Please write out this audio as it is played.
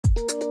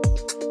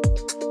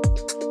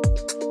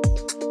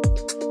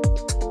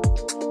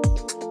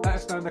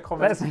the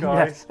comments,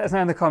 guys. Let us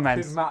know in the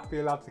comments. Should Matt be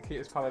allowed to keep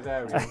his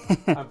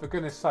paludarium? And for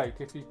goodness sake,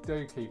 if you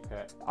do keep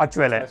it, I'll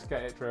drill it. let's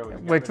get it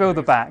drilled. We'll drill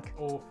the back.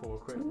 Awful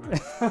equipment.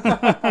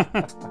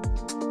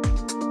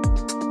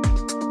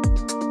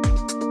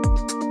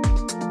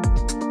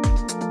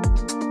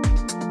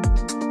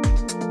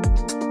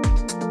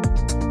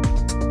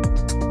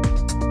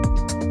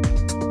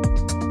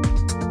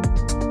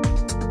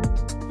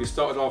 We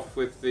started off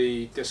with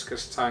the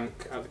discus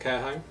tank at the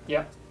care home.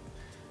 Yeah.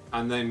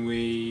 And then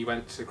we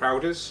went to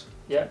Crowder's.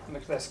 Yeah,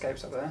 look at their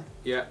scapes up there.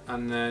 Yeah,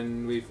 and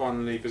then we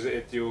finally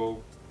visited your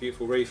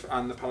beautiful reef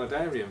and the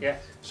paludarium. Yeah.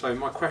 So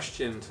my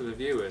question to the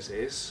viewers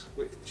is,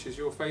 which is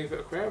your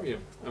favourite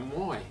aquarium and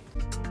why?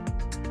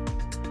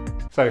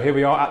 So here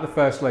we are at the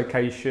first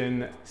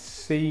location,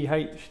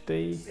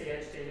 CHD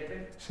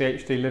Living.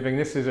 CHD Living.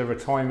 This is a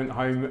retirement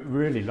home,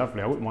 really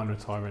lovely. I wouldn't mind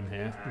retiring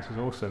here. This is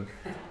awesome.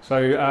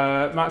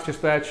 So Matt's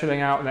just there chilling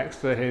out next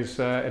to his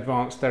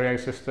advanced stereo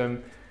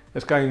system.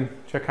 Let's go and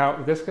check out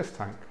the discus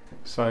tank.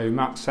 So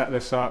Matt set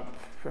this up.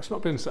 It's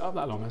not been set up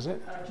that long, has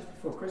it? Just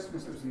before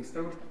Christmas it was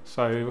installed.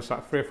 So what's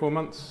that, 3 or 4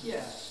 months?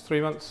 Yeah.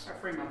 3 months?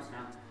 About 3 months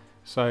now.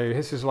 So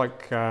this is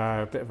like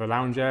a bit of a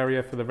lounge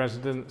area for the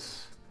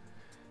residents.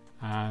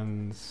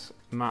 And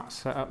Matt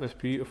set up this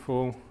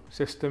beautiful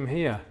system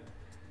here.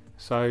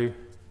 So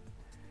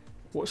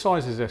what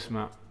size is this,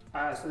 Matt?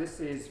 So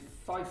this is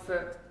 5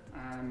 foot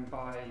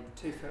by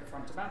 2 foot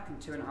front to back and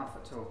 2.5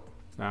 foot tall.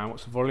 Now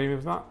what's the volume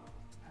of that?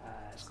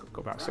 It's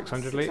got about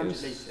 600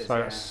 litres, so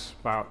that's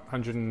about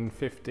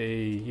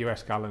 150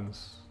 US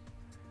gallons.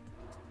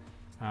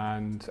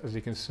 And as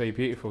you can see,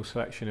 beautiful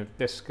selection of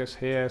discus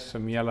here,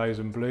 some yellows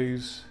and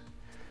blues.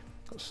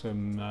 Got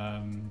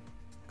some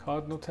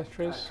cardinal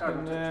tetras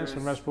in there,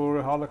 some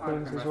Rasbora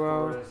harlequins as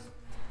well.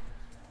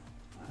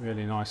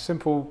 Really nice,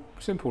 simple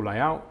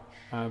layout,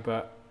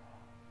 but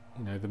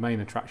you know the main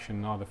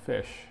attraction are the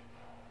fish.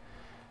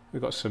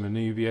 We've got some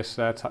Anubias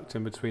there tucked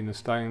in between the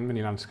stone,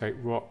 mini landscape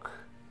rock.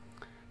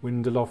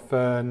 Winderlof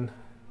fern,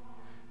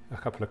 a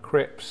couple of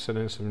crypts, and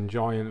then some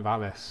giant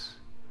vallis.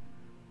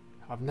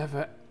 I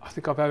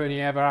think I've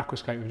only ever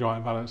aquascaped with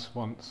giant vallis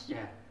once.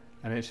 Yeah.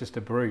 And it's just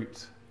a brute.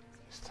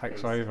 It just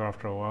takes over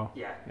after a while.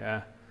 Yeah.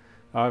 Yeah.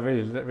 I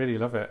really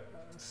love it.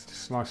 It's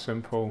just a nice,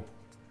 simple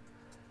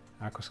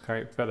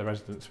aquascape. Bet the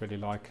residents really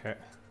like it.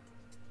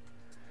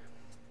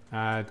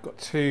 Got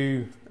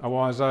 2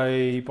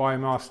 Awase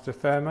Biomaster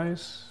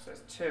thermos. So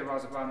it's 2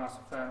 Awase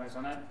Biomaster thermos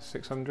on it.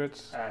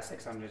 600s?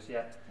 600s,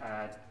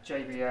 yeah.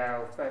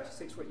 JBL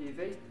 36 watt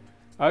UV.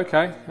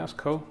 Okay, that's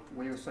cool.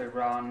 We also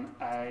run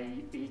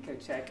a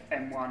Ecotech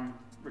M1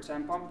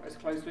 return pump as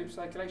closed loop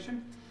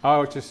circulation.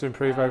 Oh, just to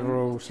improve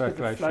overall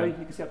circulation. Flow, you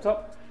can see up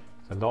top.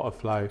 It's a lot of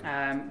flow.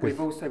 We've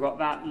also got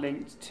that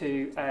linked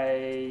to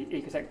a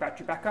Ecotech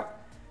battery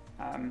backup,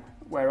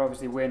 where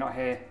obviously we're not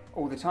here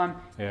all the time.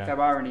 Yeah. If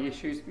there are any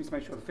issues, we need to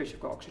make sure the fish have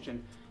got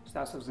oxygen, so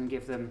that's what we can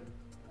give them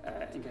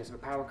in case of a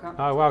power cut.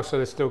 Oh wow, so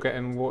they're still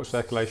getting water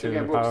circulation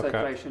in the power cut.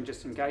 Circulation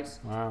just in case.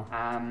 Wow.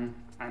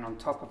 And on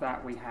top of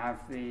that we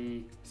have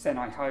the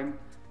Senai Home,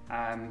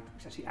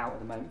 which is actually out at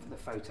the moment for the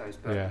photos,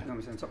 but normally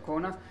it's in the top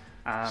corner.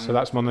 So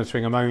that's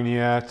monitoring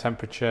ammonia,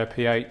 temperature,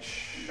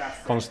 pH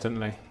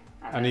constantly.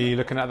 And are you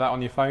looking at that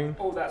on your phone?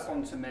 All that's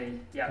on to me,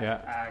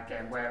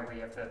 again, where we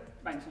have the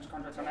maintenance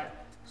contract on it.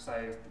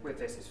 So with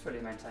this, it's fully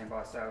maintained by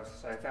ourselves.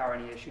 So if there are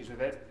any issues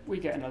with it, we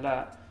get an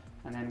alert,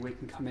 and then we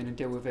can come in and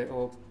deal with it,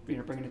 or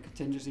bring in a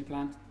contingency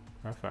plan.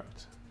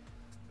 Perfect.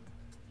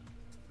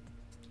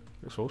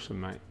 Looks awesome,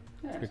 mate.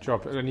 Yeah, good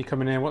job. And you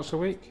come in here once a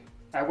week?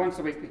 Once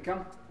a week we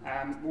come.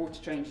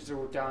 Water changes are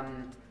all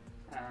done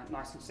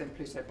nice and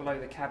simply. So below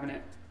the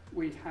cabinet,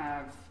 we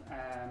have.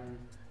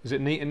 Is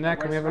it neat in there?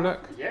 Can we have a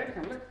look? Yeah, we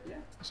can have a look. Yeah.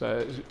 So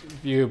it's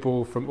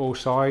viewable from all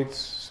sides,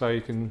 so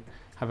you can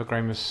have a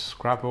game of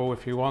Scrabble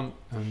if you want,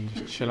 and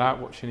just chill out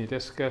watching your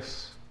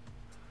discus.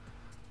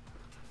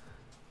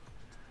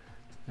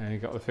 And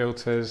you've got the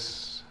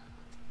filters,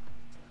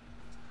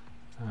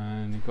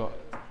 and you've got,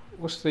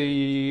 what's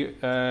the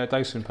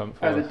dosing pump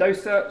for? The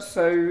doser,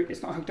 so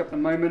it's not hooked up at the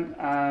moment,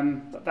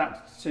 but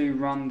that's to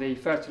run the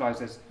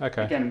fertilisers.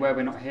 Okay. Again, where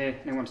we're not here,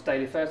 no one's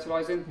daily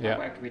fertilising, that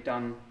way it can be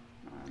done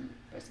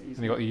basically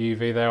easily. And you've got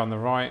the UV there on the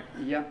right.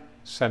 Yeah.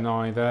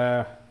 Senai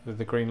there, with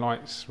the green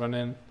lights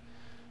running.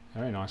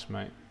 Very nice,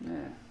 mate. Yeah.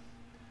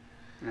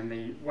 And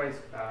the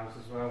waste valves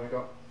as well. We've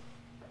got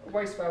a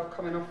waste valve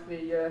coming off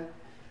the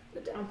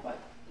downpipe.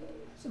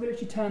 So we'll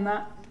actually turn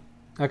that.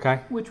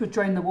 Okay. Which would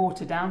drain the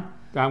water down.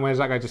 Down, where does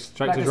that go? Just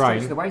straight to drain?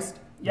 Straight to the waste.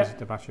 Yep. Just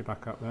the battery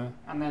back up there.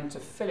 And then to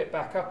fill it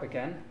back up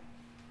again,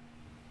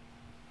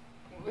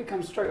 it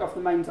comes straight off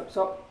the mains up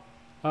top.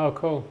 Oh,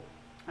 cool.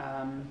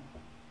 And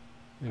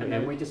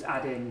then we just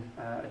add in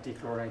a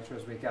dechlorinator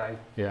as we go.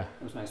 Yeah.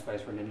 There's no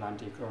space for an inland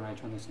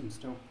dechlorinator on this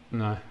install.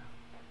 No.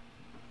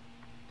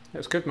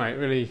 It's good, mate,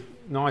 really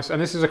nice.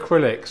 And this is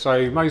acrylic,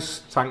 so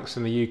most tanks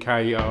in the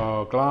UK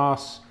are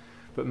glass,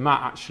 but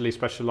Matt actually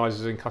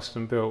specialises in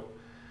custom built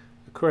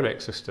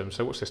acrylic systems.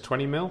 So what's this,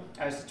 20 mil?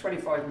 It's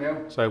 25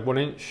 mil. So 1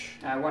 inch?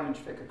 1 inch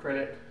thick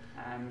acrylic.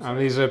 And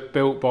these are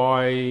built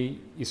by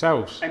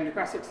yourselves? Amin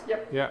Aquatics,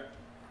 yep. Yeah.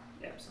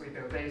 Yep, so we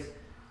build these.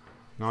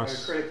 Nice.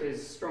 So acrylic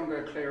is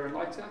stronger, clearer and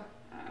lighter.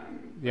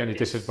 The only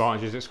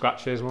disadvantage is it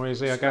scratches more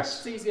easily, I guess?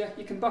 It's easier.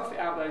 You can buff it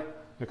out though.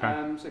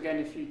 Okay. So again,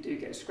 if you do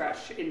get a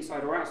scratch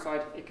inside or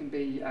outside, it can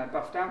be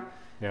buffed out.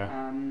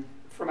 Yeah.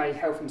 From a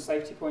health and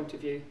safety point of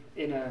view,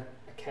 in a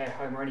care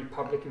home or any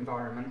public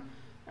environment,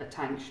 a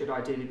tank should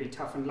ideally be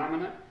toughened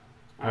laminate.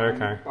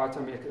 Okay. By the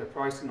time you look at the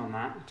pricing on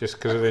that, Just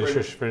because of the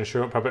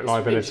insurance, public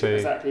liability.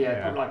 Exactly,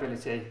 yeah, public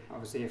liability.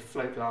 Obviously, if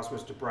float glass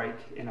was to break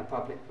in a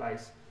public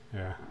place.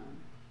 Yeah.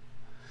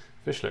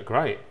 Fish look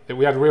great.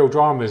 We had real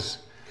dramas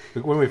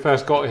when we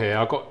first got here.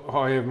 I got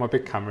high over my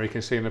big camera. You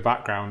can see in the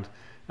background,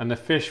 and the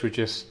fish were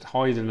just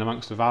hiding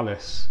amongst the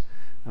vallis,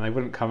 and they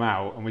wouldn't come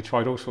out. And we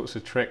tried all sorts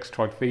of tricks.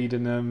 Tried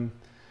feeding them,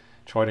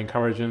 tried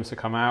encouraging them to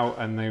come out,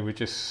 and they were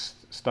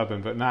just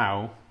stubborn. But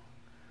now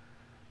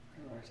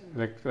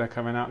they're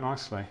coming out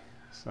nicely.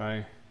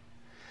 So,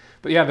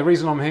 but yeah, the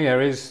reason I'm here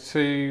is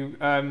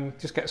to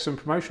just get some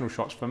promotional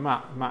shots for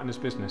Matt and his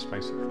business,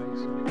 basically.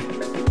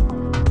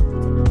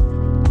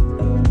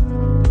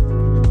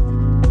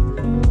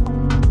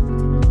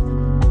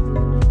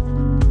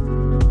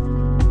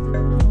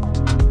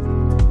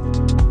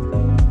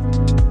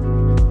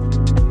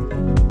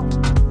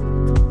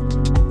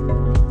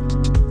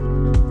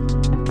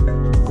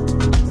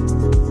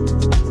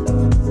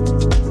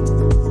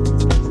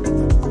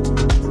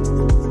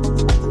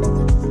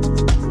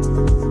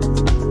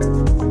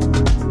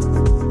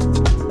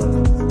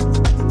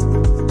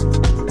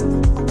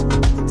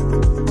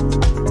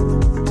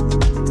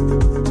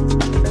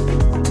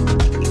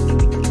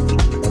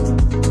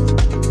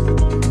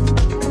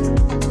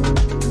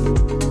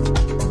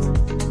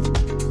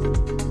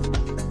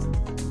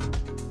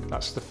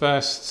 That's the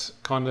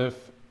first kind of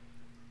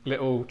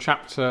little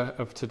chapter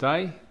of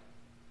today,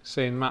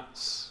 seeing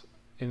Matt's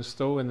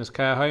install in this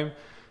care home.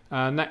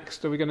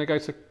 Next, are we going to go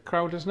to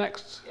Crowder's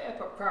next? Yeah,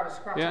 but Crowder's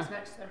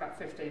next. They're about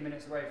 15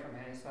 minutes away from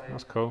here. So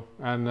that's cool.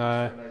 And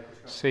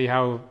see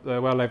how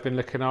well they've been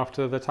looking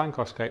after the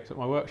aquascapes at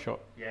my workshop.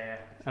 Yeah.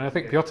 And I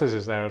think Piotr's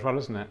is there as well,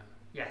 isn't it?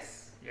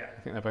 Yes. Yeah.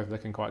 I think they're both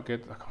looking quite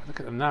good.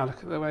 Look at them now. Look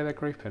at the way they're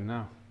grouping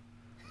now.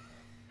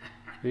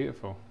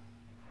 Beautiful.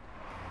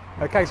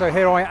 Okay, so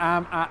here I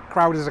am at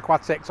Crowder's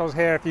Aquatics. I was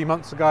here a few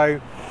months ago,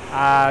 did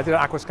an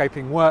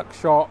aquascaping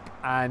workshop,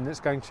 and let's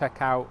go and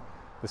check out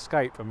the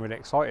scape. I'm really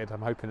excited.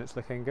 I'm hoping it's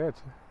looking good.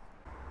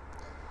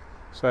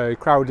 So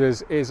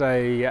Crowder's is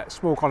a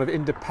small kind of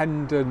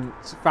independent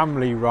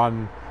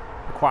family-run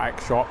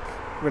aquatic shop.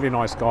 Really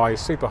nice guys,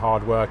 super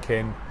hard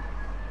working,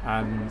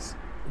 and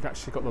we've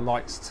actually got the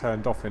lights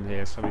turned off in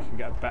here so we can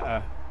get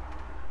a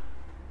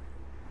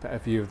better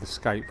view of the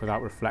scape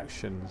without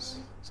reflections.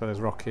 So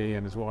there's Rocky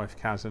and his wife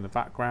Kaz in the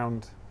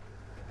background,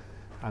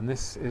 and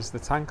this is the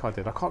tank I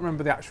did. I can't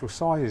remember the actual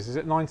size. Is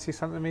it 90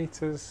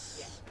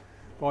 centimetres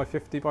by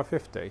 50 by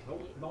 50?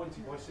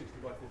 90 by 60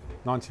 by 50.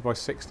 90 by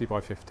 60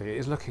 by 50. It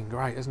is looking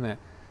great, isn't it?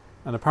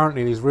 And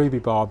apparently these ruby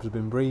barbs have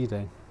been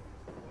breeding,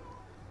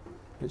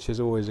 which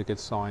is always a good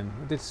sign.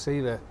 I did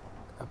see a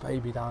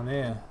baby down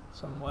here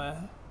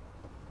somewhere.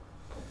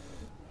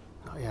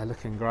 Oh yeah,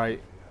 looking great.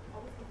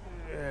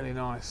 Really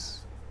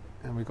nice.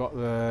 And we've got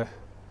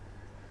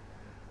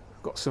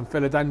some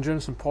philodendron,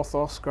 some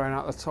pothos growing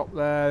out the top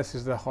there. This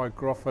is the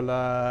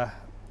hygrophila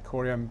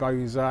Aquarium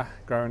boza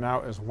growing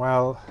out as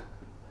well.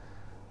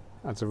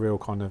 Adds a real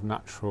kind of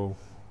natural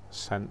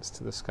sense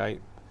to the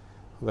scape.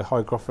 The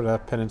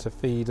hygrophila pinnata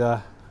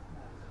feeder,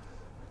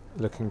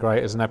 looking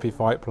great as an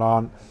epiphyte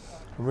plant.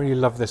 I really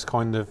love this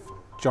kind of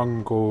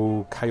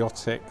jungle,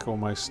 chaotic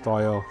almost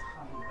style.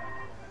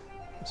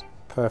 It's a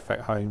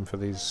perfect home for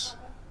these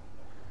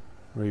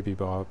ruby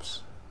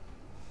barbs.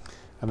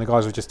 And the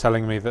guys were just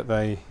telling me that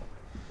they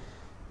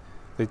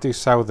do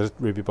sell the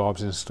ruby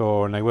barbs in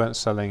store, and they weren't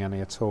selling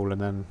any at all, and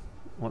then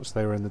once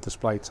they were in the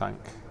display tank,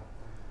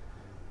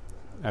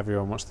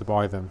 everyone wants to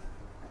buy them.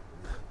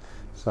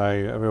 So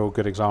a real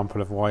good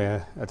example of why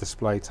a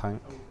display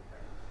tank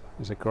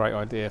is a great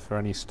idea for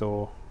any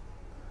store.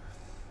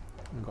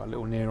 We've got a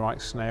little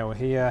nearite snail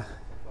here.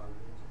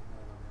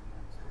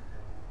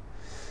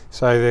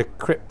 So the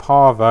crypt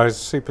parva is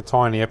super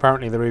tiny.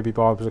 Apparently the ruby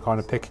barbs are kind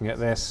of picking at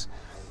this.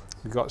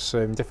 We've got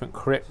some different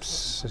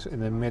crypts in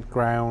the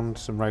mid-ground,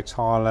 some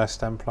rotala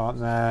stem plant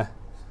there,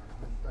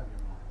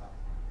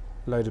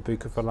 load of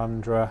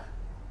bucophilandra,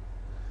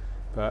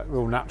 but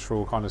real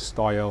natural kind of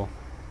style.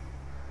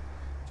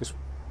 Just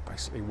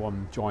basically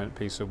one giant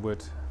piece of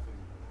wood.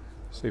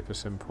 Super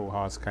simple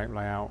hardscape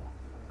layout.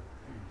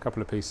 A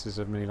couple of pieces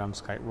of mini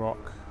landscape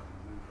rock.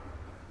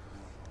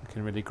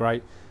 Looking really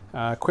great.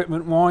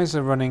 Equipment wise,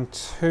 they're running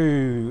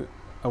two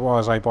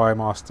Awase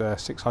Biomaster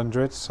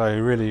 600, so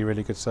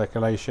really good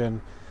circulation.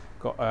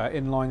 Got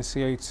inline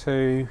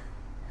CO2,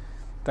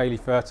 daily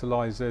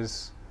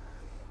fertilisers.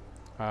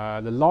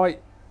 The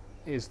light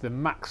is the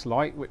Max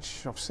light,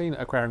 which I've seen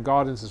at Aquarium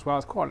Gardens as well.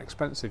 It's quite an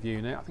expensive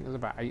unit. I think it's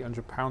about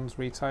 £800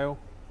 retail,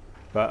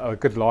 but a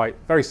good light.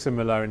 Very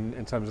similar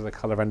in terms of the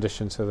colour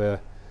rendition to the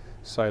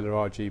solar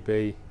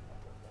RGB.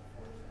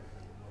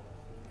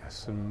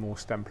 some more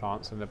stem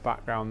plants in the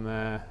background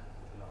there.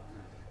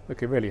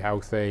 Looking really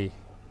healthy.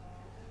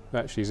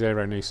 Virtually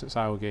zero nuisance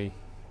algae.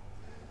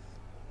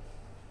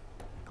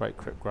 Great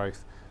crypt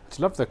growth. I just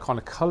love the kind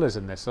of colours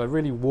in this. They're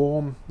really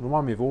warm,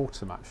 remind me of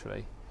autumn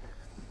actually.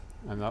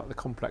 And the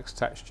complex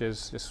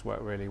textures just work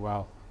really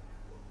well.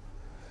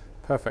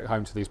 Perfect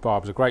home to these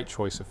barbs. A great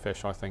choice of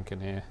fish, I think, in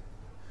here.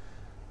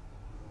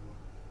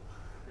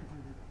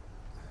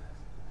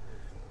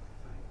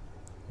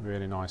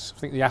 Really nice. I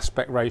think the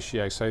aspect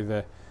ratio, so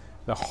the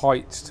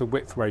height to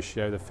width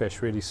ratio of the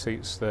fish really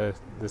suits the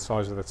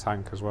size of the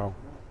tank as well.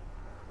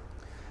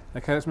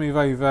 Okay, let's move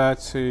over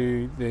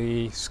to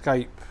the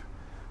scape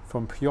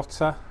from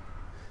Piotr.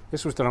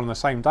 This was done on the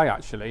same day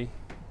actually,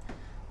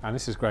 and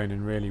this is grown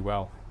in really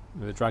well.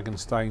 With the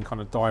dragonstone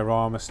kind of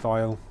diorama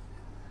style.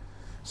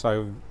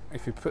 So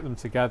if you put them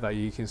together,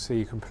 you can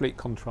see a complete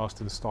contrast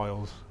in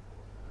styles.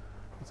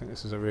 I think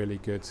this is a really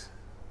good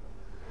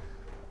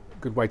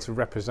way to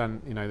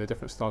represent, you know, the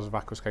different styles of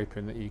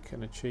aquascaping that you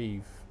can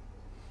achieve.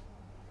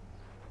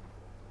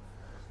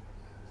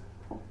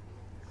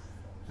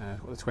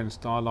 Got the twin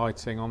star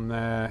lighting on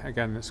there.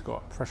 Again, it's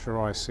got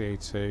pressurized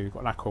CO2,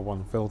 got an Aqua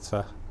 1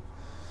 filter.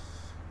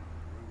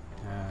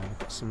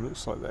 Got some,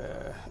 looks like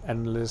they're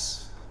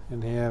endless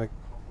in here.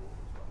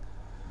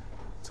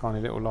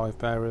 Tiny little live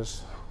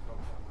bearers.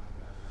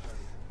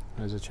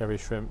 There's the cherry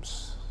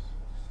shrimps.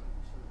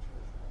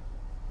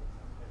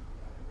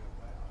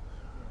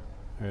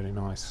 Really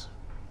nice.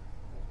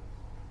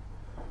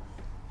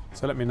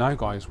 So let me know,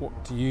 guys,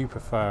 what do you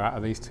prefer out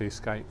of these two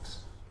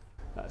scapes?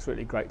 That's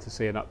really great to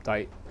see an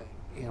update.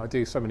 You know, I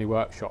do so many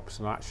workshops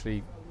and I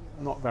actually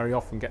not very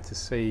often get to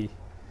see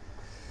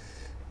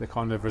the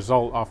kind of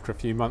result after a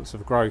few months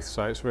of growth,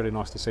 so it's really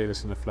nice to see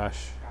this in the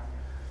flesh.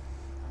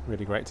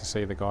 Really great to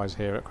see the guys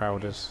here at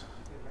Crowder's.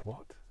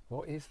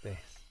 What is this?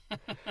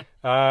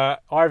 Hi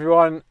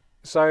everyone.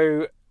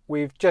 So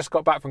we've just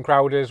got back from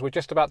Crowder's. We're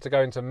just about to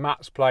go into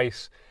Matt's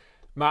place.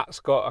 Matt's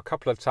got a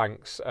couple of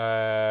tanks.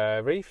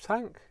 Reef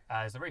tank?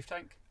 There's the reef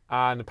tank.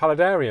 And a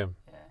paludarium.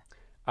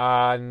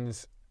 Yeah.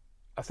 And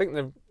I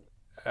think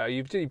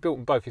you built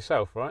them both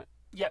yourself, right?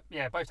 Yep,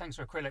 yeah, both tanks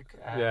are acrylic,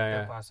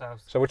 built by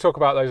ourselves. So we'll talk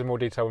about those in more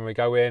detail when we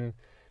go in.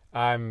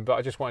 But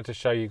I just wanted to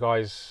show you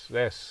guys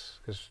this,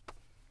 because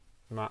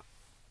Matt,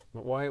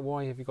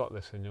 why have you got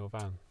this in your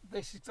van?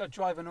 This is, I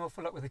drive an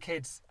awful lot with the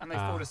kids and they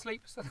fall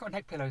asleep, so they've got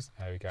neck pillows.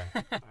 There we go.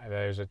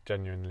 There's a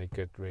genuinely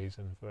good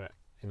reason for it.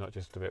 You're not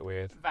just a bit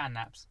weird. Van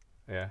naps.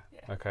 Yeah.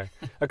 Okay.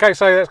 Okay,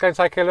 so let's go and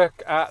take a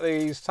look at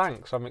these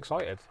tanks. I'm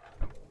excited.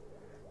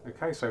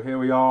 Okay, so here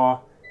we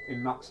are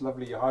in Matt's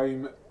lovely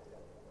home,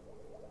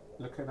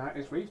 looking at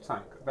his reef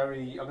tank. I'm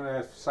going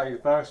to say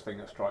the first thing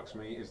that strikes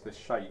me is the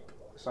shape.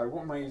 So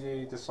what made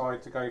you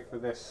decide to go for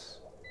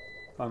this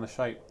kind of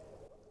shape?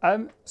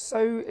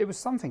 So it was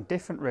something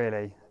different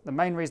really. The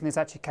main reason this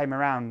actually came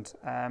around,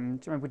 do you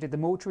remember we did the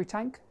mortuary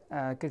tank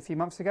a good few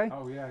months ago?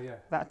 Oh yeah, yeah.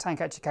 That tank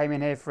actually came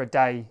in here for a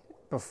day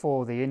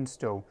before the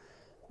install,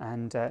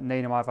 and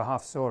Nina, my other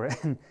half, saw it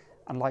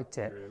and liked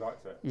it. Really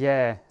liked it?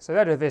 Yeah, so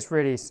out of this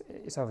really,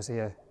 it's obviously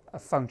a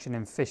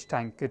functioning fish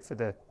tank, good for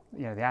the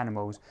the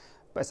animals,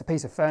 but it's a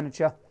piece of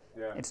furniture.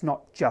 Yeah. It's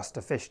not just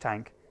a fish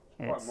tank.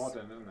 It's quite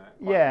modern, isn't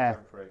it? Quite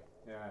contemporary.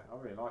 Yeah,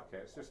 I really like it.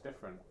 It's just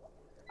different.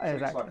 It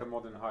looks like a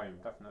modern home,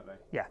 definitely.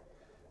 Yeah.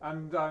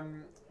 And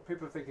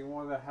people are thinking,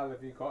 why the hell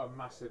have you got a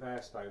massive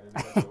airstone in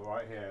the middle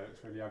right here?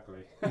 It's really ugly.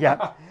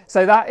 Yeah.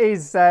 So that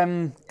is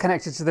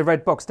connected to the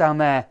red box down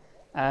there,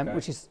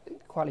 which is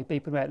quietly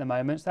beeping away at the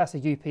moment. So that's a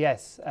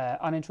UPS,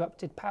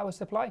 uninterrupted power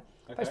supply.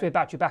 Basically a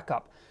battery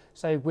backup.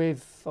 So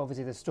with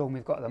obviously the storm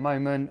we've got at the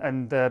moment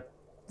and the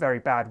very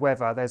bad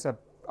weather, there's a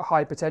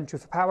high potential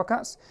for power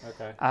cuts.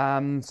 Okay.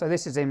 So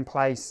this is in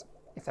place.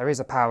 If there is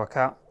a power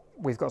cut,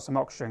 we've got some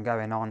oxygen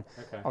going on.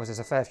 Okay. Obviously there's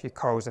a fair few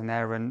corals in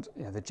there and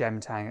the gem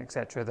tang,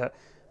 etc. that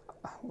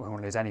we don't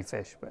want to lose any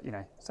fish, but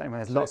certainly when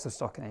there's lots of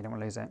stock in it, you don't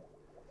want to lose it.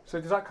 So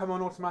does that come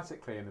on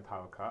automatically in the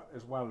power cut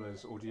as well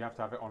as, or do you have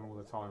to have it on all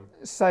the time?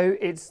 So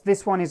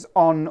this one is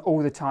on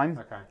all the time.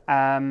 Okay.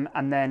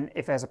 And then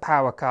if there's a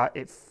power cut,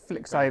 it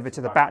flicks over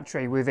to the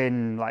battery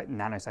within like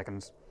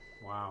nanoseconds.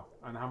 Wow.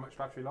 And how much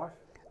battery life?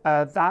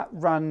 That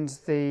runs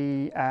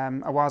the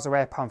Awaza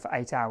air pump for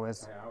 8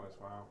 hours. 8 hours,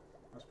 wow.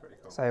 That's pretty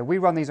cool. So we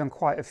run these on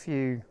quite a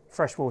few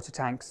freshwater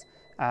tanks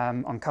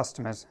on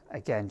customers,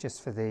 again,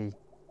 just for the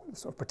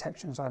sort of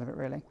protection side of it,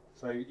 really.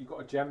 So you've got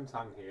a gem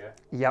tank here.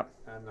 Yep.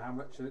 And how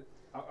much?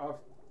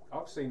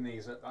 I've seen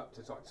these at up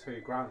to like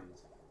 £2,000.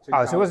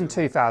 Oh, so it wasn't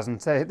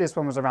 2,000. So this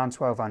one was around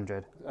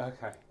 1,200.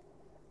 Okay.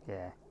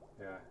 Yeah.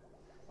 Yeah.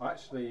 I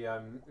actually,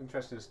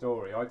 interesting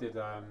story. I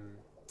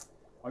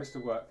used to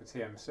work for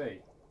TMC,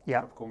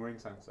 Tropical Marine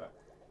Centre,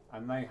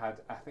 and they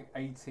had, I think,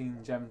 18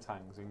 gem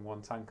tanks in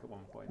one tank at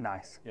one point.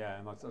 Nice. Yeah,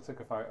 and I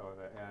took a photo of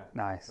it. Yeah.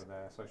 Nice. For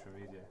their social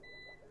media.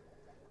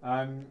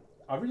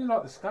 I really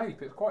like the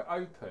scape. It's quite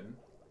open.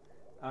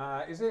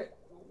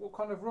 What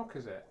kind of rock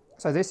is it?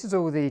 So this is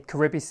all the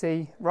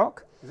Caribbean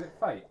rock. Is it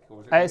fake?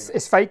 Or is it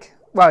it's fake.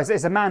 Well,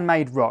 it's a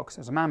man-made rock,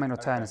 so it's a man-made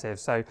alternative.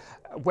 Okay. So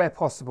where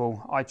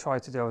possible, I try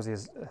to do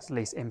as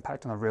least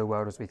impact on the real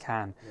world as we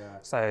can. Yeah.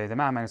 So the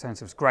man-made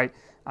alternative is great.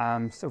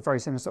 Still very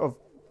similar sort of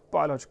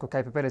biological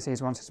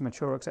capabilities once it's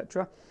mature,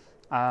 etc.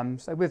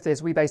 So with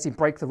this, we basically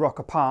break the rock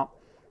apart.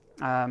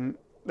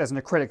 There's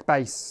an acrylic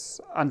base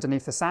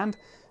underneath the sand.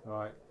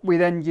 Right. We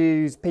then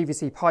use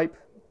PVC pipe,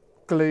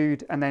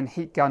 glued, and then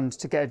heat gunned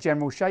to get a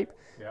general shape.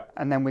 Yeah.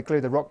 And then we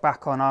glue the rock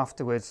back on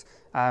afterwards,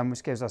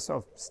 which gives us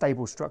sort of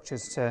stable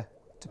structures to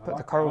put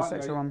the coral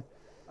sector on.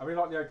 I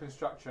really like the open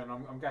structure, and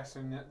I'm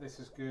guessing that this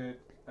is good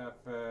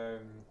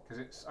because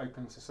it's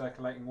open to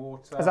circulating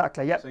water.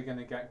 Exactly, yep. So you're going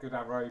to get good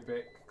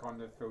aerobic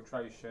kind of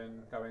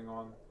filtration going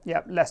on.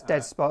 Yep, less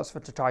dead spots for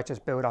detritus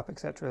build up,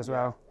 etc. as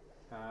well.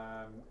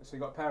 So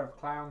you've got a pair of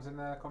clowns in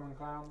there, common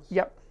clowns.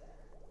 Yep.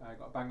 You've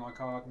got a bang-eye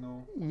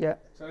cardinal.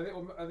 Yep.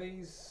 So are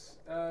these...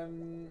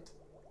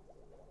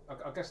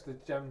 I guess the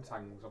gem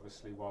tang's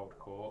obviously wild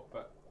caught,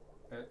 but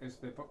is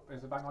the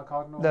bang-eye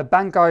cardinal? The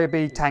bang-eye would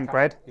be tank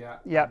bred. Yeah.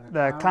 Yep.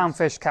 The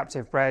clownfish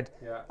captive bred.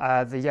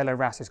 Yeah. The yellow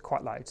wrasse is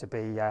quite likely to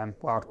be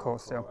wild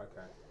caught still.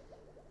 Okay.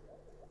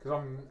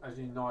 Because as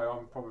you know,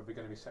 I'm probably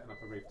going to be setting up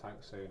a reef tank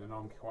soon, and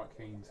I'm quite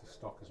keen to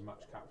stock as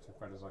much captive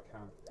bred as I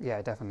can.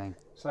 Yeah, definitely.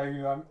 So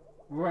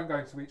we won't go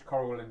into each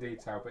coral in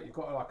detail, but you've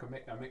got like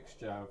a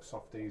mixture of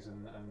softies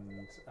and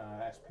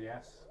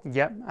SPS.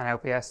 Yep,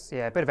 and LPS.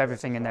 Yeah, a bit of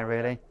everything in there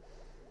really.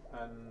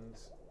 And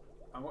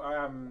I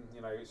am,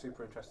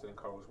 super interested in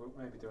corals. We'll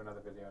maybe do another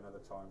video another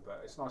time,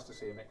 but it's nice to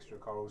see a mixture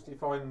of corals. Do you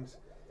find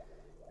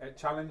a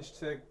challenge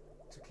to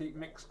keep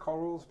mixed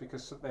corals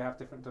because they have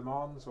different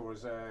demands, or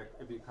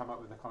have you come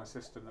up with a kind of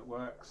system that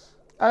works?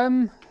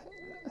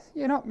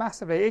 Not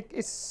massively.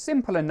 It's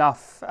simple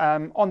enough.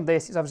 On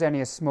this, it's obviously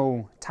only a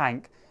small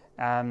tank.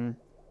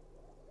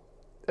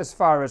 As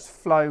far as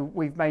flow,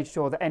 we've made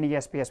sure that any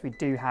SPS we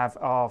do have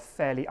are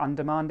fairly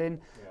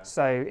undemanding. Yeah.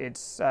 So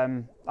it's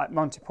like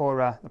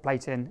Montipora, the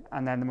platin,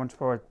 and then the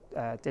Montipora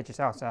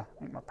digitata, I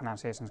think my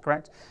pronunciation is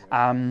correct.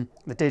 Yeah.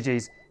 The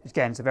digis,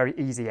 again, it's a very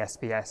easy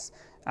SPS.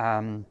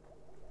 The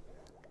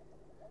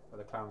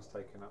clown's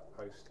taken up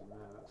post in there,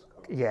 that's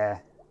cool. Yeah.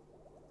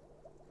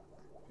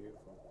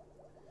 Beautiful.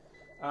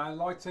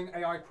 Lighting,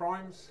 AI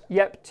primes?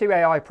 Yep, 2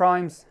 AI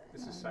primes.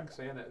 This is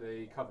sexy, isn't it,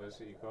 the covers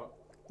that you've got?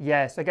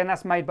 Yeah, so again,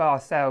 that's made by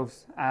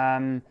ourselves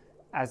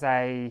as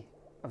obviously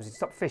to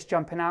stop fish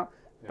jumping out.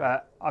 Yeah.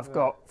 But I've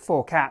got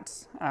 4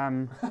 cats,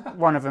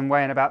 one of them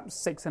weighing about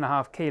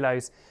 6.5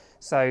 kilos.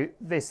 So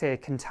this here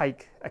can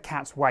take a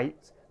cat's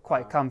weight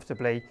quite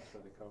comfortably,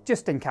 really cool.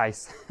 Just in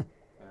case. Yeah.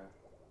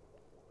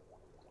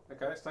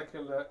 Okay, let's take a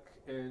look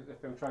at the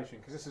filtration,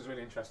 because this is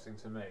really interesting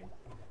to me,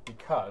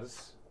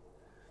 because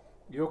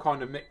you're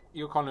kind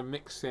of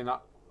mixing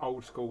up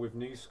old school with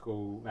new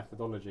school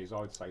methodologies,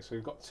 I would say. So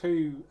we've got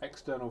 2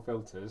 external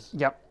filters,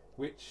 yep,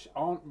 which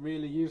aren't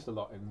really used a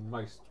lot in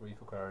most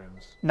reef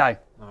aquariums. No.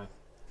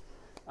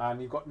 And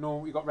you've got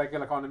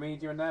regular kind of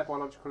media in there,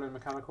 biological and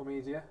mechanical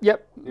media.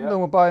 Yep.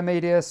 Normal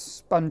biomedia,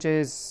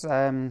 sponges,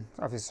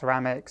 obviously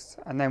ceramics,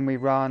 and then we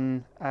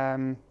run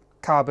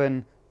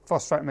carbon,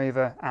 phosphate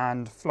remover,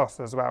 and floss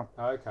as well.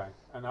 Okay.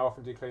 And how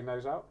often do you clean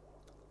those out?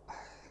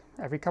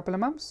 Every couple of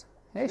months.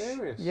 Ish.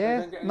 Serious? Yeah, so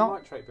you don't get any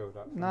nitrate build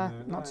up? No,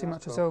 not too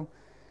much at all.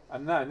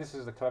 And then this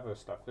is the clever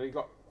stuff. So you've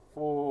got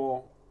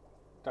 4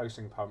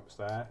 dosing pumps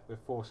there with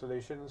 4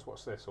 solutions.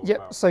 What's this all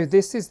about? So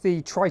this is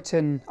the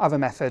Triton other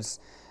methods.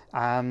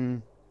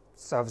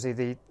 So obviously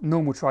the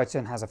normal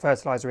Triton has a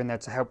fertilizer in there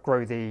to help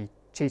grow the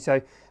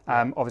Cheeto.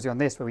 Obviously on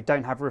this, where we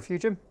don't have a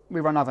refugium,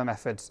 we run other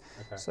methods.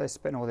 Okay. So they're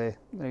spitting all the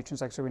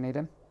nutrients extra we need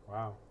in.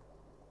 Wow.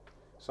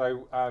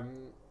 So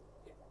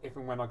if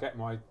and when I get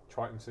my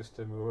Triton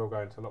system, we will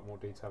go into a lot more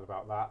detail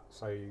about that.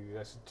 So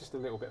that's just a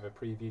little bit of a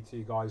preview to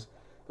you guys.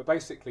 But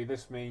basically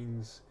this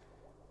means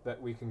that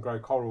we can grow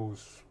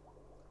corals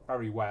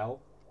very well.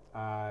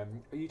 Are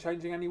you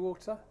changing any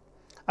water?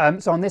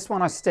 So on this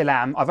one I still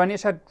am. I've only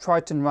had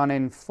Triton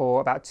running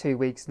for about 2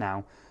 weeks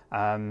now.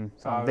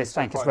 So this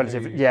tank is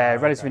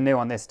relatively new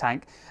on this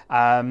tank.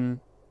 Do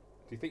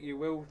you think you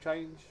will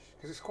change?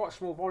 Because it's quite a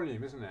small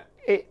volume, isn't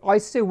it? I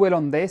still will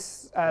on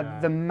this.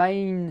 The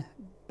main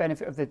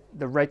benefit of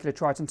the regular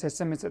Triton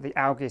system is that the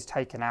algae is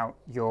taken out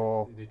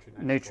your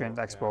nutrient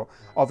export.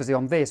 Yeah. Obviously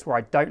on this, where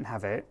I don't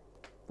have it,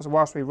 so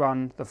whilst we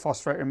run the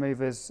phosphate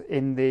removers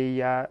in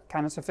the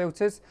canister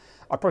filters,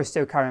 I'd probably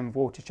still carry on with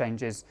water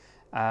changes.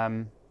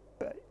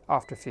 But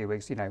after a few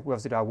weeks, we'll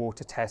obviously do our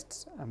water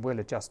tests and we'll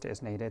adjust it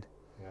as needed.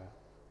 Yeah.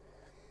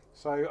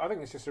 So I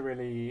think it's just a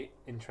really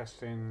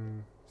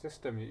interesting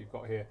system that you've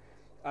got here.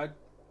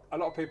 A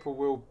lot of people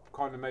will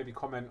kind of maybe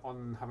comment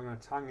on having a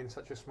tang in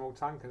such a small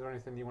tank. Is there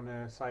anything you want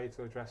to say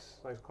to address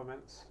those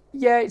comments?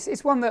 Yeah,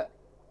 it's one that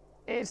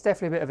it's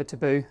definitely a bit of a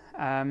taboo.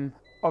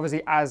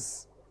 Obviously,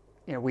 as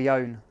I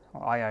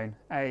own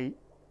a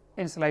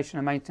installation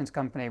and maintenance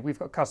company. We've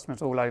got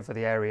customers all over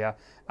the area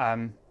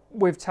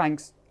with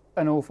tanks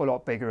an awful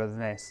lot bigger than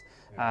this.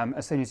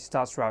 As soon as he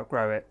starts to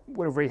outgrow it,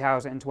 we'll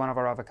rehouse it into one of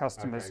our other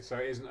customers. Okay, so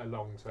it isn't a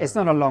long-term... It's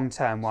not a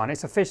long-term one.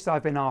 It's a fish that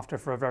I've been after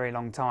for a very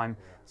long time.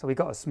 So we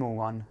got a small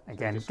one.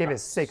 Again, So give it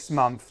 6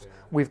 months.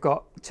 We've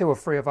got 2 or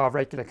 3 of our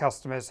regular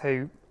customers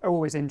who are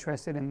always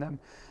interested in them,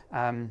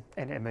 and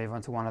it'll move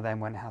on to one of them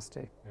when it has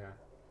to. Yeah,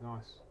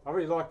 nice. I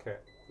really like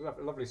it. It's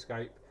a lovely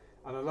scape,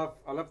 and I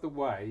love the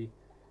way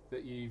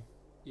that you've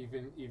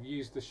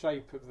used the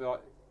shape of the,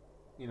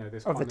 you know,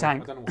 this of kind the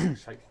tank. I don't know what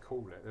shape you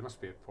call it. There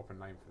must be a proper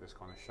name for this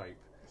kind of shape.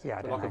 Yeah,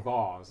 I don't like know.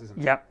 a vase, isn't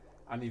it? Yep.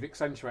 And you've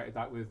accentuated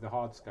that with the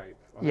hardscape.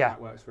 I think Yeah.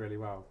 that works really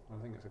well.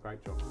 I think it's a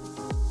great job.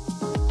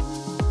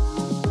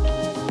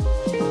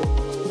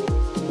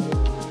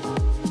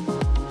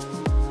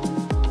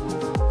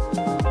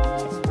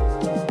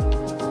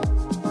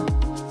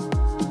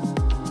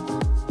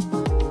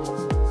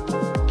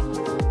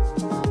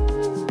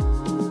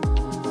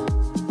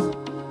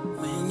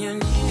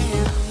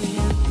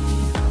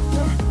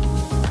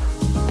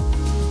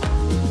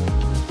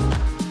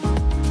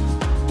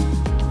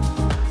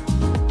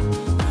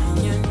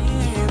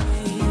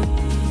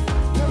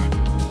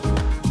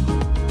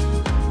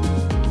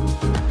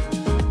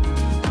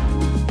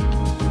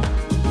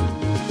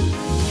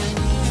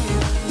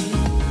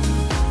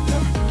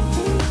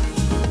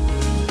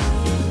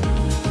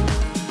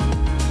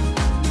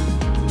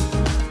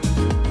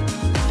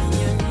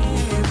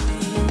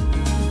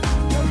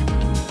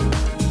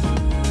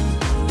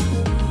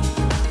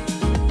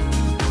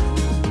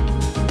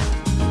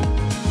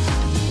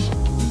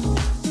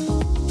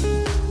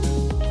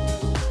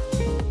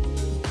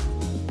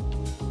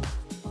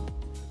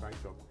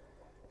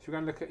 Should we go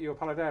and look at your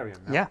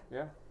paludarium now? Yeah.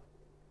 Yeah.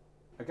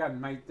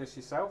 Again, made this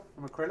yourself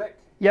from acrylic?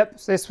 Yep,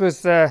 so this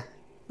was 10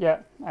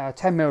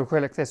 mil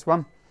acrylic, this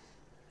one.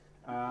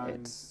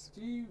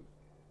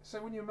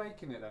 So when you're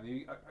making it then,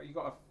 you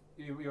got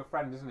your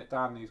friend, isn't it,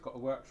 Dan, who's got a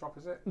workshop,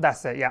 is it?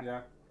 That's it, yeah.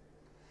 Yeah.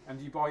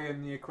 And you buy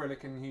in the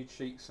acrylic in huge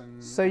sheets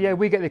and... So yeah,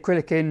 we get the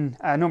acrylic in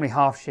normally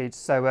half sheets,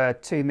 so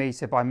 2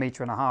 metre by 1.5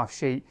 metre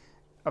sheet.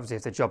 Obviously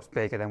if the job's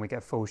bigger then we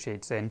get full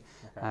sheets in.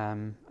 Okay.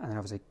 And then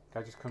obviously...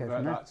 Okay, just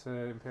convert that to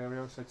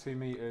imperial, so 2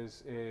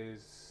 metres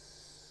is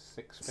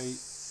 6 feet?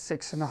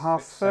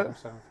 6.5 foot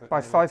 7 foot by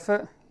 5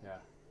 foot. Yeah,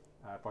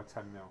 by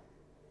 10 mil.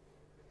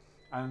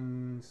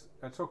 And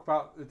talk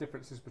about the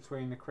differences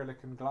between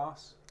acrylic and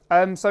glass.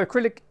 So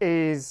acrylic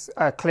is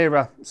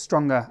clearer,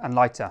 stronger and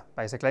lighter,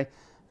 basically.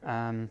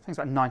 I think it's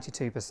about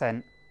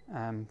 92%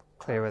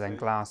 clearer than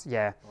glass.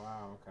 Yeah.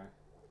 Wow. Okay.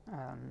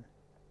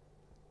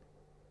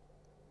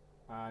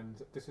 And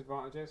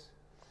disadvantages?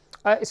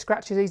 It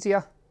scratches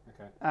easier.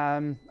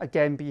 Okay.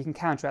 Again, but you can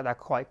counteract that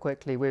quite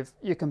quickly with,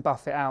 you can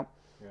buff it out.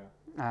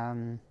 Yeah.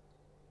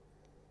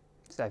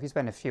 So if you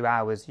spend a few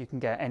hours, you can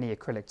get any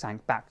acrylic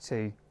tank back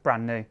to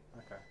brand new.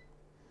 Okay.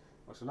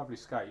 Well, it's a lovely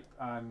scape,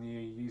 and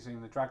you're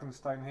using the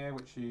dragonstone here,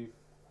 which you've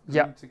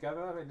glued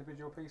together,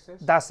 individual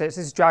pieces? That's it. This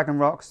is dragon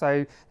rock,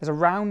 so there's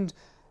around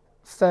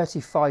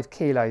 35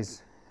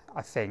 kilos,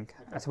 I think.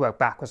 I had to work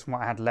backwards from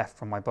what I had left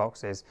from my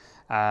boxes.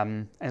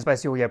 And it's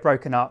basically all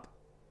broken up,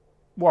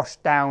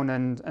 washed down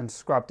and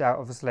scrubbed out,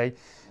 obviously,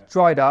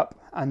 dried up,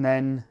 and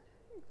then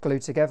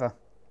glued together.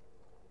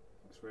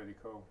 That's really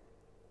cool.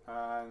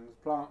 And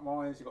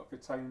plant-wise, you've got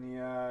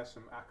Vitonia,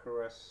 some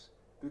Acarus,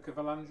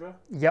 Bucavalandra.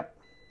 Yep.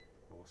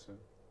 Awesome.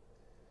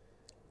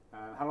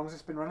 How long has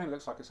this been running? It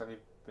looks like it's only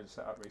been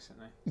set up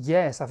recently.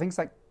 Yes, I think it's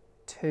like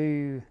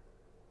two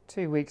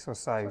weeks or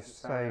so.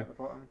 At the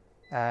bottom.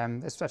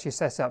 It's actually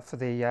set up for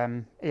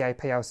the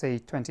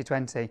EAPLC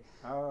 2020.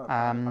 Oh,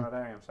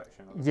 paludarium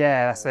section.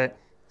 Yeah, that's it.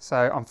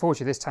 So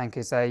unfortunately, this tank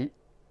is a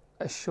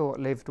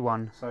short-lived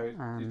one. So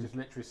you just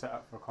literally set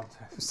up for a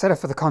contest. Set up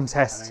for the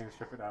contest. And then you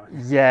strip it down.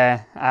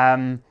 Yeah.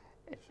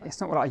 It's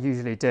not what I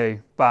usually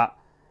do, but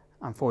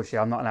unfortunately,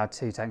 I'm not allowed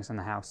 2 tanks in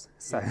the house.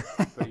 So.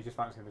 Yeah, but you just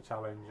fancy the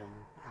challenge and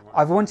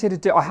I've wanted to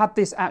do. I had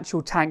this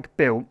actual tank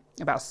built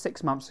about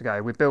 6 months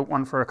ago. We built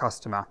one for a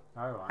customer,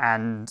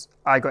 and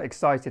I got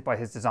excited by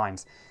his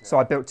designs. Yeah. So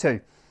I built 2,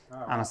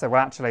 and I said,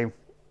 well, actually,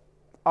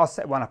 I'll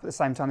set one up at the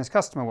same time this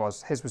customer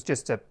was. His was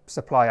just a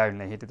supply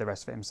only. He did the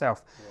rest of it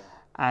himself.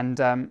 Yeah. And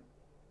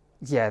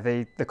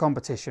the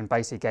competition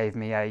basically gave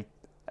me a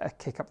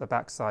kick up the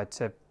backside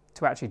to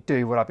actually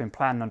do what I've been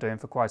planning on doing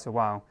for quite a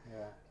while.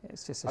 Yeah.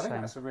 It's just a shame. I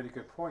think that's a really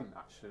good point,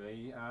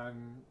 actually.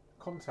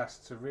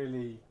 Contests are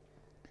really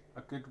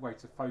a good way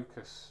to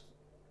focus,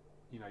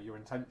 your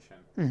intention.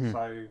 Mm-hmm.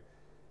 So,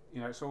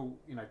 it's all,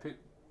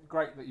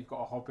 great that you've got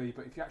a hobby,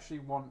 but if you actually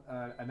want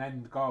an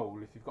end goal,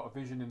 if you've got a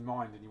vision in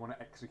mind and you want to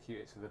execute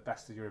it to the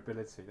best of your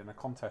ability, then a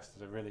contest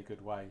is a really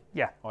good way,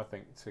 I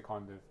think, to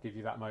kind of give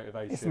you that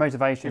motivation. It's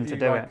motivation to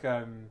do it.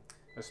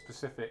 A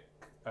specific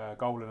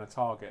goal and a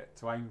target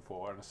to aim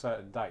for on a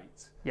certain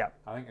date. Yeah,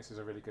 I think this is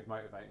a really good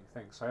motivating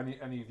thing. So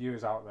any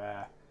viewers out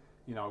there,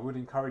 I would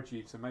encourage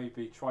you to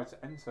maybe try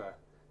to enter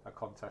a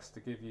contest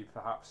to give you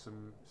perhaps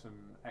some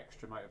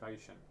extra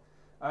motivation.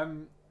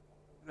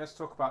 Let's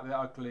talk about the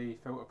ugly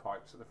filter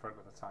pipes at the front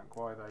of the tank.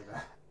 Why are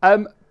they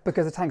there?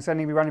 Because the tank's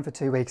only be running for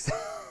 2 weeks.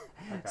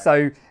 Okay.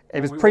 So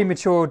it was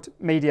prematured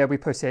media we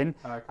put in.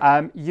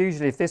 Okay.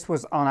 Usually if this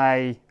was on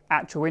a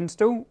actual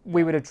install,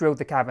 we would have drilled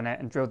the cabinet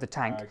and drilled the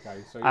tank.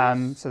 Okay.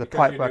 So the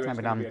pipe work can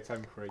be done.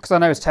 Because I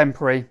know it's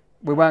temporary,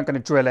 we weren't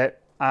going to drill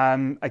it.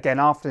 Again,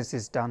 after this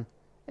is done,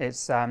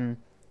 it's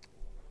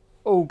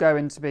all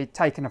going to be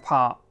taken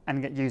apart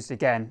and get used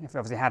again. If it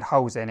obviously had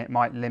holes in, it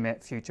might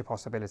limit future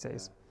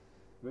possibilities.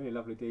 Yeah. Really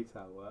lovely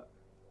detail work.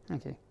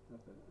 Thank you.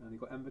 And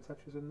you've got ember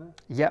tetras in there?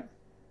 Yep.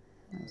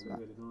 There's about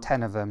really nice.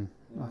 10 of them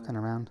knocking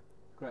around.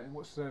 Great. And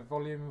what's the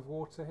volume of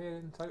water here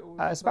in total?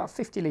 It's about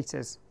 50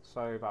 litres.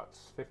 So about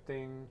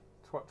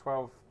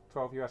 12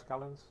 US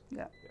gallons?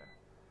 Yeah.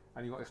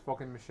 And you've got this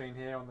fogging machine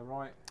here on the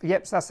right?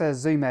 Yep, so that's a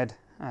Zoomed,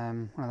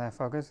 one of their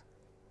foggers.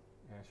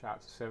 Yeah, shout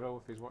out to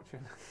Cyril if he's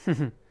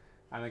watching.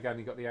 And again,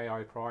 you've got the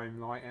AI Prime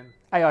lighting.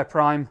 AI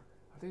Prime.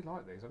 I do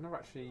like these. I've never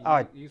actually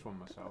used one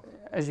myself.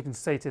 As you can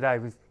see today,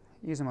 we've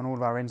used them on all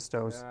of our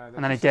installs. Yeah,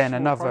 and then again,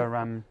 another...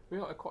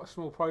 We've got quite a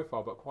small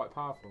profile, but quite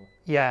powerful.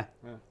 Yeah.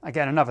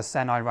 Again, another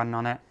Senai running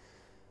on it.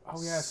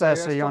 Oh yeah, so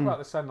let's talk about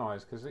the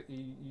Senais, because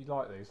you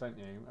like these, don't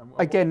you? And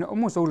again,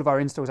 almost all of our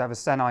installs have a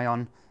Senai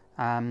on.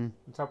 And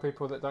tell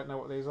people that don't know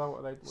what these are,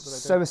 what do they do?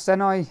 So a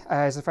Senai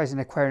is basically an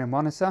aquarium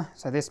monitor.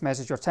 So this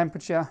measures your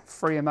temperature,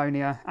 free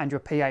ammonia, and your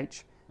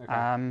pH.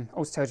 Okay.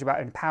 Also tells you about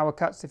any power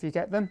cuts if you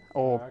get them,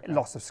 or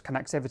loss of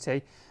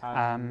connectivity,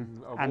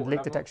 and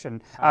leak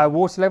detection.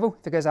 Water level,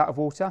 if it goes out of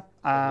water.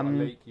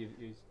 And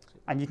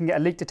you can get a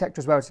leak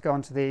detector as well to go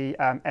onto the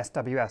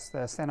SWS, the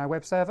Senai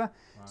web server.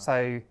 Wow.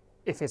 So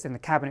if it's in the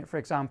cabinet, for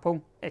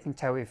example, it can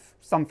tell if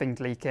something's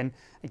leaking.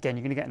 Again,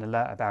 you're going to get an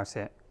alert about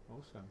it.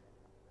 Awesome.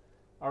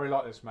 I really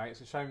like this, mate.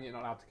 It's a shame you're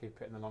not allowed to keep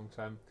it in the long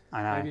term.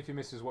 I know. Maybe if your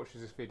missus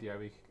watches this video,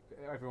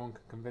 everyone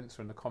can convince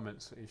her in the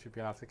comments that you should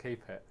be allowed to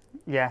keep it.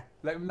 Yeah.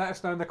 Let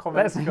us know in the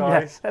comments,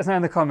 guys. Let us know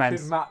in the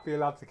comments. Should Matt be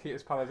allowed to keep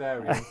his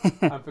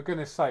paludarium? And for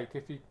goodness sake,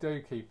 if you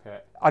do keep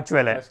it, I'll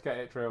drill it. Let's get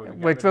it drilled.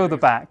 We'll drill the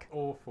back.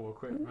 Awful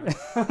equipment.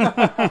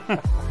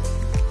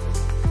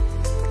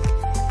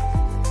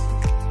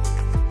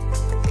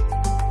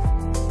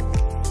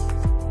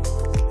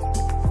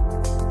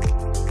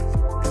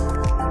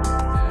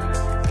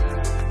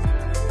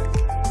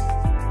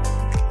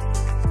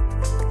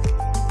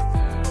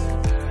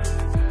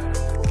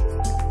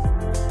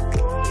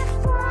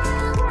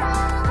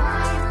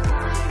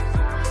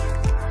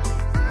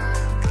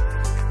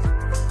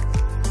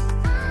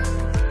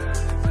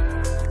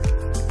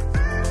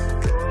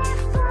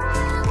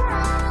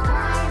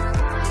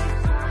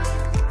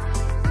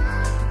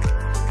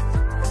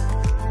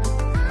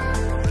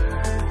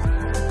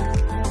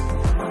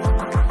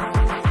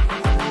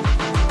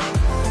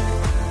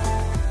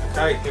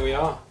 Okay, here we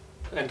are,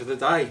 end of the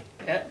day.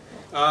 Yeah.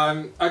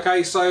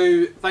 Okay,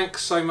 so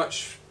thanks so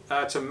much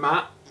to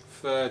Matt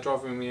for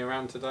driving me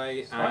around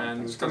today,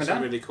 and we've done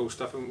some really cool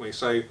stuff, haven't we?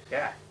 So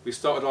we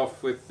started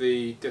off with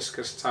the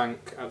discus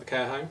tank at the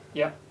care home.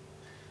 Yeah.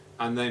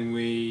 And then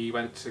we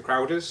went to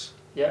Crowder's.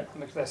 Yeah,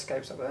 look at their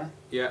scapes up there.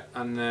 Yeah,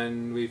 and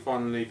then we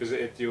finally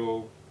visited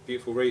your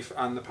beautiful reef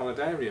and the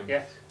paludarium.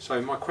 Yeah.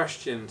 So my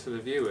question to the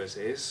viewers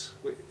is,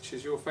 which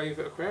is your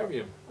favourite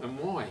aquarium and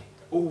why?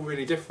 All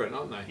really different,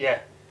 aren't they? Yeah.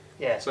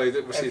 Yeah, so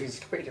everything's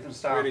a completely different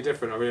style. Really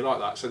different, I really like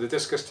that. So the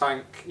discus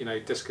tank, you know,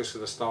 discus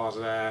with the stars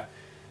there.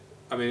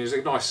 I mean, it's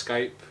a nice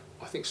scape.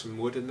 I think some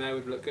wood in there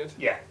would look good.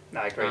 Yeah,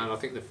 no, I agree. And I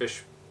think the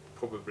fish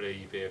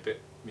probably be a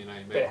bit, you know,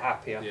 a bit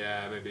happier.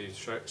 Yeah, maybe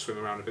swim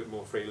around a bit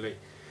more freely.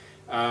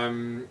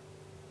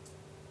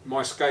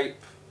 My scape,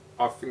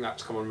 I think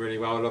that's come on really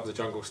well. I love the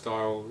jungle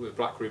style. The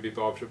black ruby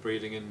barbs are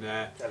breeding in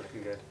there. They're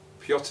looking good.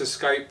 Piotter's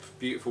scape,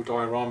 beautiful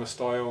diorama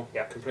style,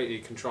 completely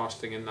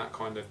contrasting in that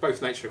kind of,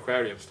 both nature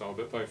aquarium style,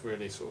 but both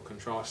really sort of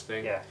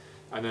contrasting. Yeah.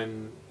 And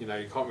then, you know,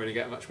 you can't really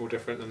get much more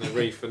different than the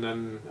reef and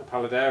then a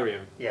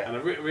paludarium. Yeah. And I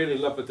really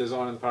love the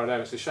design of the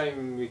paludarium. It's a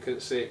shame we couldn't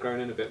see it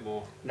growing in a bit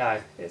more.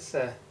 No, it's...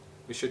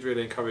 we should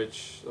really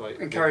encourage...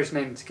 encourage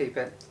Nim to keep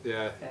it.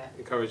 Yeah,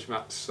 encourage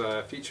Matt's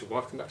future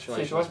wife.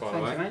 Congratulations, future wife, by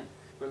the way. thank you, mate.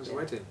 When's the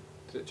wedding?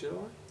 Is it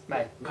July?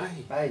 May.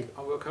 May.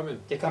 Oh, we're coming.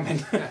 You're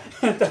coming.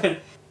 Yeah.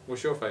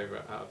 What's your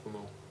favourite out of them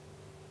all?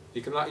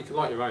 You can like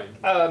your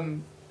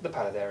own. The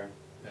paludarium.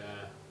 Yeah,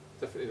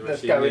 definitely.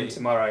 That's going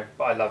tomorrow,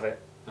 but I love it.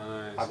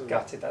 Nice. I'm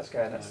gutted that's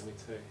going. Yeah, me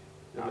too.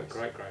 It looked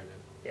great growing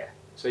in. Yeah.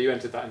 So you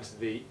entered that into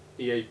the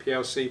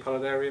EAPLC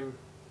paludarium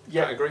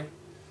category.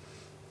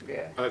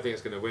 Yeah. I don't think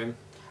it's going to win.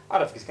 I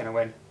don't think it's going to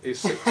win.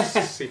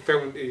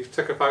 He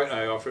took a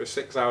photo after it was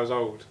 6 hours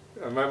old.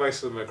 And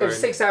most of them are grown. It was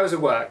 6 hours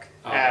of work.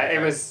 Okay. It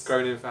was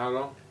grown in for how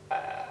long?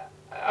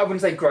 I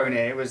wouldn't say grown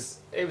in. It was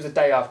a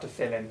day after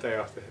filling. Day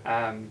after.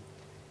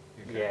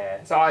 Okay.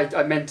 Yeah. So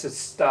I meant to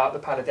start the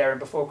paludarium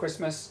before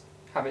Christmas.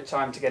 Have it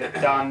time to get it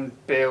done,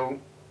 built,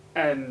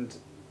 and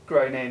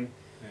grown in.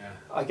 Yeah.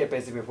 I get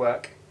busy with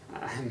work.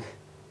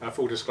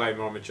 Full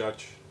disclaimer: I'm a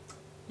judge.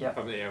 Yeah.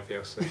 I'm the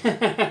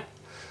EAPLC.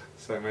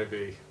 So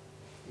maybe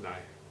no.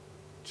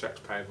 Checks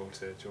payable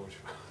to George.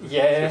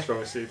 Yeah. From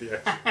a studio.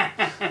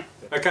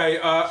 Okay,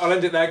 I'll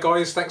end it there,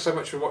 guys. Thanks so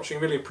much for watching.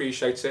 Really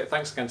appreciate it.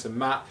 Thanks again to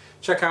Matt.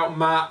 Check out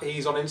Matt.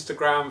 He's on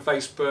Instagram,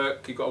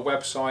 Facebook. You've got a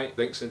website.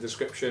 Links in the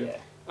description.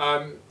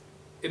 Yeah.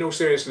 In all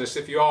seriousness,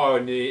 if you are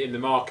in the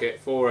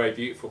market for a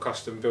beautiful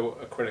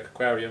custom-built acrylic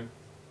aquarium,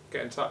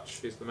 get in touch.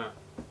 He's the man.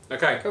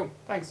 Okay. Cool.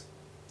 Thanks.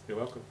 You're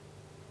welcome.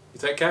 You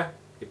take care.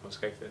 Keep on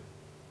scaping.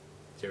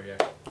 Cheerio.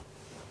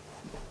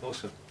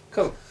 Awesome.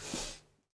 Cool.